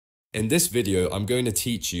In this video, I'm going to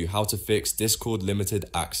teach you how to fix Discord limited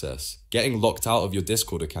access. Getting locked out of your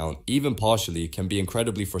Discord account, even partially, can be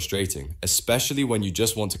incredibly frustrating, especially when you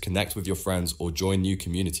just want to connect with your friends or join new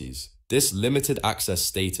communities. This limited access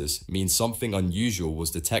status means something unusual was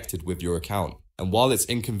detected with your account, and while it's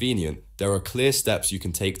inconvenient, there are clear steps you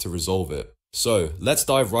can take to resolve it. So, let's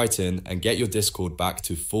dive right in and get your Discord back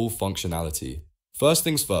to full functionality. First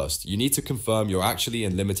things first, you need to confirm you're actually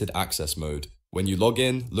in limited access mode. When you log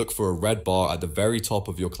in, look for a red bar at the very top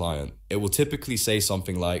of your client. It will typically say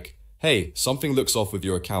something like, "Hey, something looks off with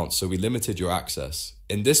your account, so we limited your access."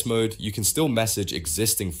 In this mode, you can still message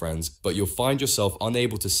existing friends, but you'll find yourself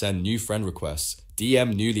unable to send new friend requests,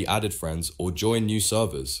 DM newly added friends, or join new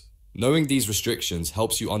servers. Knowing these restrictions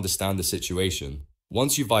helps you understand the situation.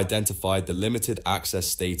 Once you've identified the limited access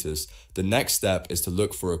status, the next step is to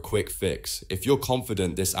look for a quick fix. If you're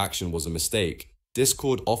confident this action was a mistake,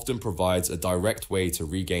 Discord often provides a direct way to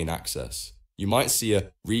regain access. You might see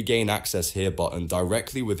a Regain Access Here button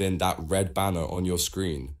directly within that red banner on your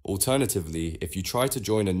screen. Alternatively, if you try to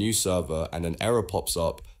join a new server and an error pops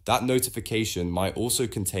up, that notification might also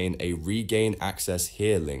contain a Regain Access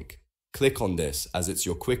Here link. Click on this as it's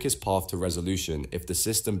your quickest path to resolution if the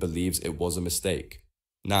system believes it was a mistake.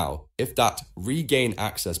 Now, if that Regain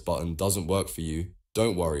Access button doesn't work for you,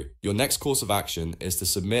 don't worry, your next course of action is to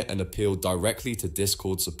submit an appeal directly to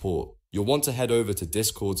Discord support. You'll want to head over to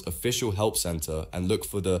Discord's official help center and look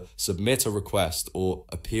for the Submit a Request or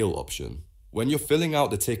Appeal option. When you're filling out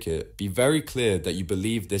the ticket, be very clear that you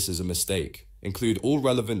believe this is a mistake. Include all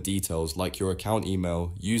relevant details like your account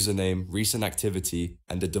email, username, recent activity,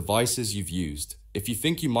 and the devices you've used. If you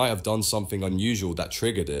think you might have done something unusual that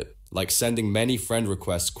triggered it, like sending many friend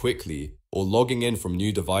requests quickly or logging in from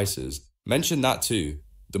new devices, mention that too.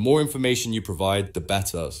 The more information you provide, the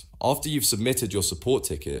better. After you've submitted your support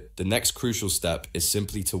ticket, the next crucial step is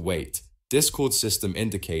simply to wait. Discord's system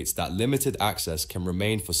indicates that limited access can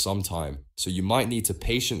remain for some time, so you might need to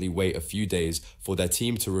patiently wait a few days for their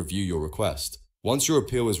team to review your request. Once your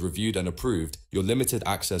appeal is reviewed and approved, your limited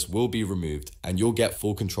access will be removed and you'll get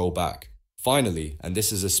full control back. Finally, and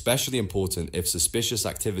this is especially important if suspicious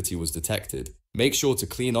activity was detected, make sure to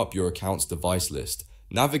clean up your account's device list.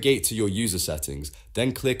 Navigate to your user settings,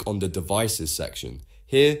 then click on the Devices section.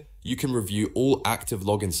 Here, you can review all active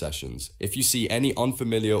login sessions. If you see any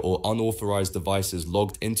unfamiliar or unauthorized devices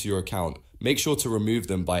logged into your account, make sure to remove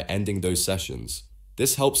them by ending those sessions.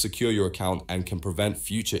 This helps secure your account and can prevent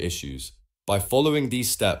future issues. By following these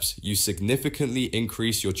steps, you significantly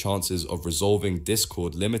increase your chances of resolving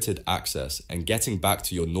Discord limited access and getting back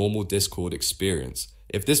to your normal Discord experience.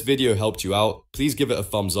 If this video helped you out, please give it a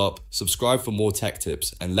thumbs up, subscribe for more tech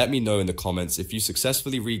tips, and let me know in the comments if you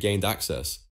successfully regained access.